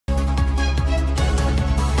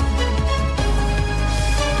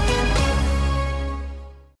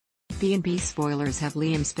B&B spoilers have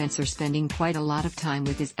Liam Spencer spending quite a lot of time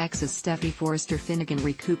with his ex as Steffy Forrester Finnegan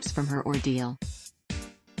recoups from her ordeal.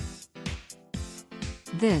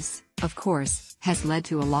 This, of course, has led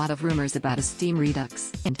to a lot of rumors about a steam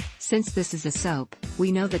redux, and, since this is a soap,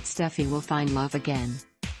 we know that Steffy will find love again.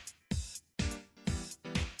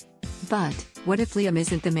 But, what if Liam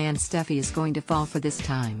isn't the man Steffy is going to fall for this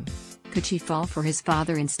time? Could she fall for his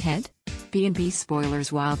father instead? B&B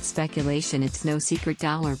spoilers wild speculation. It's no secret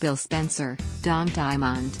Dollar Bill Spencer, Dom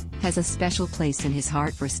Diamond, has a special place in his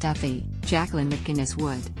heart for Steffy, Jacqueline McGinnis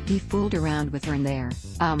Wood. He fooled around with her in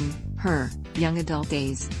her young adult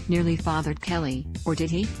days, nearly fathered Kelly, or did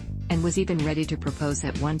he? And was even ready to propose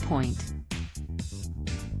at one point.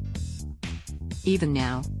 Even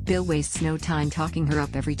now, Bill wastes no time talking her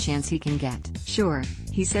up every chance he can get. Sure,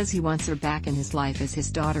 he says he wants her back in his life as his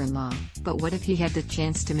daughter-in-law, but what if he had the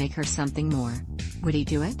chance to make her something more? Would he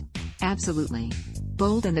do it? Absolutely.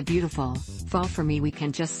 Bold and the Beautiful, Fall for Me. We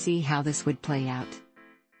can just see how this would play out.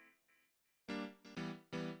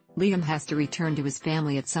 Liam has to return to his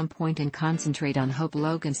family at some point and concentrate on Hope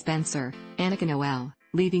Logan Spencer, Annika Noel,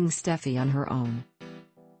 leaving Steffy on her own.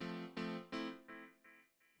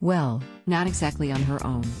 Well, not exactly on her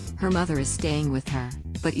own. Her mother is staying with her,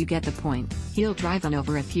 but you get the point. He'll drive on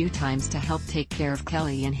over a few times to help take care of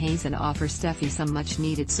Kelly and Hayes and offer Steffy some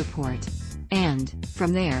much-needed support. And,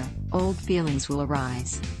 from there, old feelings will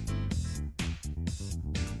arise.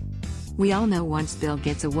 We all know once Bill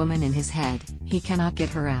gets a woman in his head, he cannot get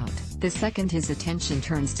her out. The second his attention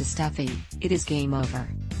turns to Steffy, it is game over.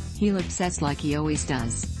 He'll obsess like he always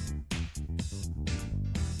does.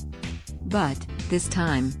 But, this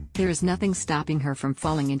time, there is nothing stopping her from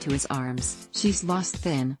falling into his arms. She's lost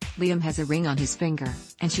Finn, Liam has a ring on his finger,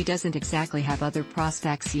 and she doesn't exactly have other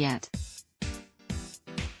prospects yet.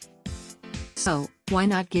 So, why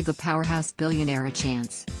not give the powerhouse billionaire a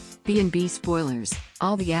chance? B&B spoilers,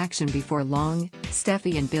 all the action before long.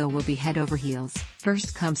 Steffy and Bill will be head over heels.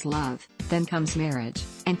 First comes love, then comes marriage,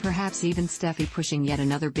 and perhaps even Steffy pushing yet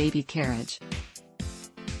another baby carriage.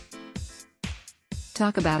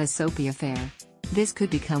 Talk about a soapy affair. This could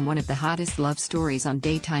become one of the hottest love stories on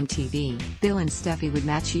daytime TV. Bill and Steffy would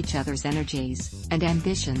match each other's energies and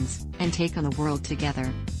ambitions, and take on the world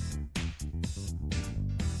together.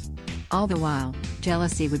 All the while,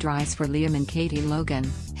 jealousy would rise for Liam and Katie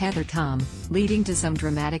Logan, Heather Tom, leading to some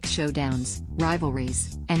dramatic showdowns,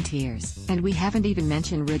 rivalries, and tears. And we haven't even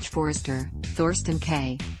mentioned Ridge Forrester, Thorsten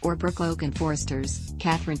Kaye, or Brooke Logan Forrester's,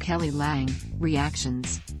 Catherine Kelly Lang,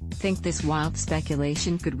 reactions. Think this wild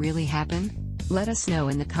speculation could really happen? Let us know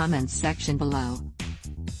in the comments section below.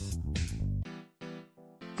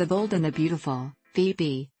 The Bold and the Beautiful,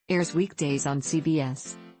 VB, airs weekdays on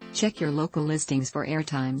CBS. Check your local listings for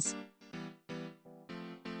airtimes.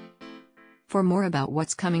 For more about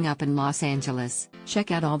what's coming up in Los Angeles,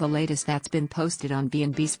 check out all the latest that's been posted on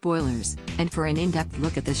B&B Spoilers, and for an in-depth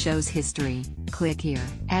look at the show's history, click here.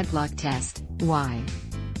 Adblock test, why?